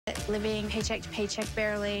living paycheck to paycheck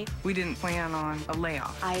barely. We didn't plan on a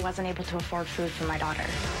layoff. I wasn't able to afford food for my daughter.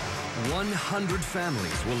 100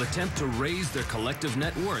 families will attempt to raise their collective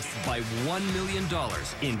net worth by $1 million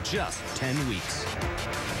in just 10 weeks.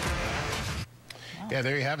 Yeah,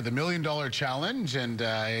 there you have it, the $1 Million Challenge, and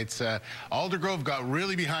it's Aldergrove got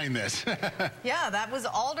really behind this. Yeah, that was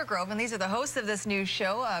Aldergrove, and these are the hosts of this new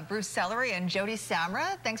show, Bruce Sellery and Joti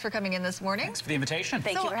Samra. Thanks for coming in this morning. Thanks for the invitation.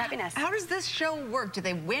 Thank you for having us. How does this show work? Do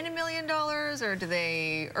they win $1 million, or do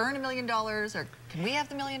they earn $1 million, or can we have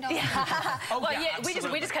the $1 million? Yeah.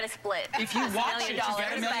 We just kind of split. If you watch it, you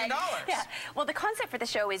get $1 million. Yeah. Well, the concept for the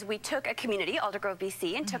show is we took a community, Aldergrove,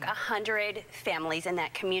 BC, and took 100 families in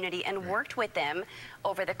that community and worked with them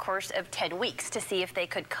over the course of 10 weeks to see if they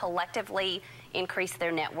could collectively increase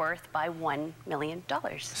their net worth by $1 million.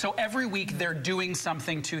 So every week they're doing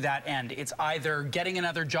something to that end. It's either getting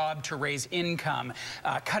another job to raise income,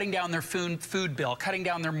 cutting down their food bill, cutting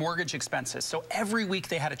down their mortgage expenses. So every week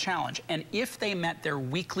they had a challenge. And if they met their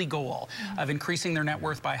weekly goal of increasing their net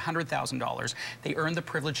worth by $100,000, they earned the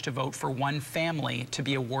privilege to vote for one family to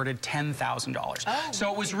be awarded $10,000. Oh, so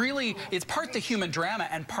it was really, it's part the human drama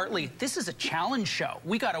and partly this is a challenge show.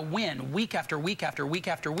 We got to win week after week after week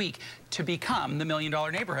after week to become the $1 Million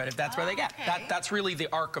Neighborhood, if that's where they get. Okay. That's really the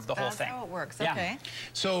arc of the whole thing. That's how it works, yeah. Okay.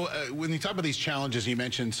 So when you talk about these challenges you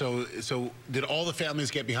mentioned, so did all the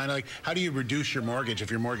families get behind it? Like, how do you reduce your mortgage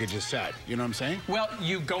if your mortgage is set? You know what I'm saying? Well,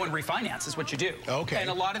 you go and refinance is what you do. Okay. And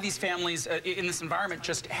a lot of these families in this environment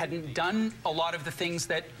just hadn't done a lot of the things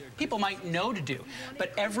that people might know to do.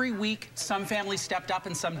 But every week, some families stepped up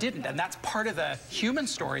and some didn't. And that's part of the human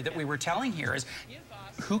story that we were telling here is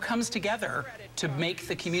who comes together to make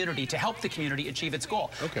the community, to help the community achieve its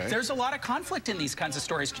goal. Okay. There's a lot of conflict in these kinds of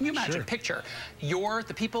stories. Can you imagine? Sure. Picture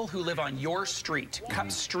the people who live on your street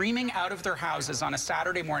come streaming out of their houses on a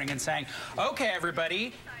Saturday morning and saying, okay,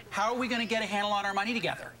 everybody, how are we going to get a handle on our money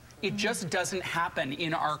together? It just doesn't happen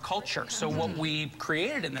in our culture. So what we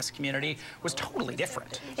created in this community was totally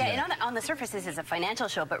different. Yeah, and on the surface, this is a financial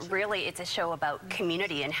show, but really it's a show about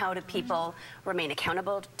community and how do people remain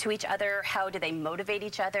accountable to each other? How do they motivate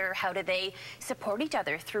each other? How do they support each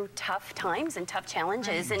other through tough times and tough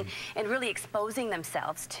challenges and really exposing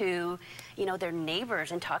themselves to, you know, their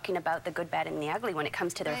neighbors and talking about the good, bad, and the ugly when it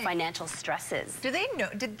comes to their financial stresses.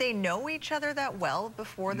 Did they know each other that well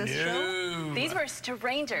before this show? These were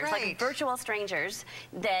strangers. Like virtual strangers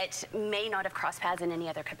that may not have crossed paths in any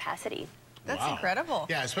other capacity. That's incredible.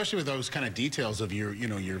 Yeah, especially with those kind of details of your,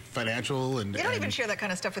 your financial and... You don't even share that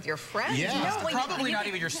kind of stuff with your friends. Yeah. No, probably not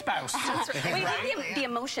even your spouse. The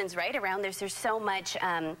emotions, right, around this. There's so much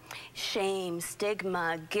shame,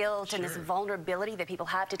 stigma, guilt, and this vulnerability that people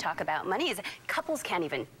have to talk about money. Couples can't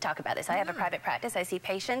even talk about this. I have a private practice. I see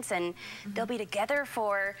patients, and they'll be together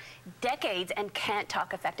for decades and can't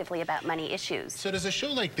talk effectively about money issues. So does a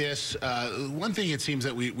show like this, one thing it seems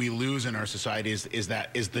that we lose in our society is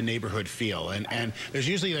the neighborhood feel. And there's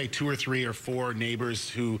usually like 2 or 3 or 4 neighbors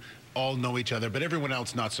who all know each other, but everyone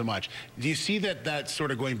else not so much. Do you see that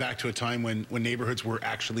sort of going back to a time when neighborhoods were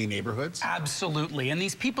actually neighborhoods? Absolutely, and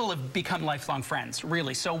these people have become lifelong friends,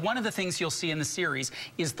 really. So one of the things you'll see in the series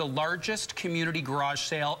is the largest community garage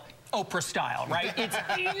sale Oprah style, right? It's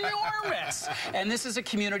enormous. And this is a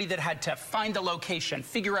community that had to find the location,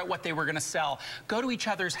 figure out what they were going to sell, go to each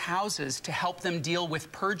other's houses to help them deal with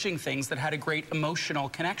purging things that had a great emotional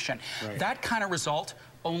connection. Right. That kind of result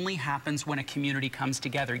only happens when a community comes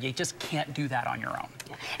together. You just can't do that on your own.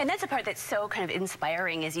 And that's the part that's so kind of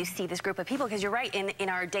inspiring as you see this group of people, because you're right, in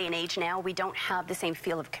our day and age now, we don't have the same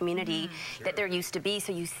feel of community that there used to be.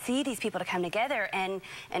 So you see these people to come together and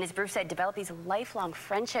as Bruce said, develop these lifelong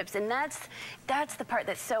friendships. And that's the part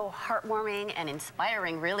that's so heartwarming and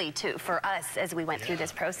inspiring, really, for us as we went through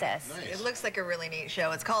this process. Nice. It looks like a really neat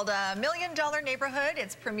show. It's called $1 Million Neighborhood.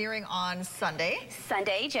 It's premiering on Sunday.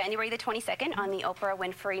 Sunday, January the 22nd on the Oprah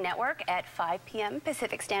Winfrey Network at 5 p.m.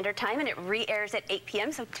 Pacific Standard Time, and it re-airs at 8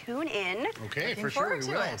 p.m., so tune in. Okay, for sure we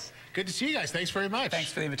will. Good to see you guys. Thanks very much.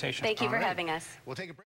 Thanks for the invitation. Thank you for having us. We'll take a break.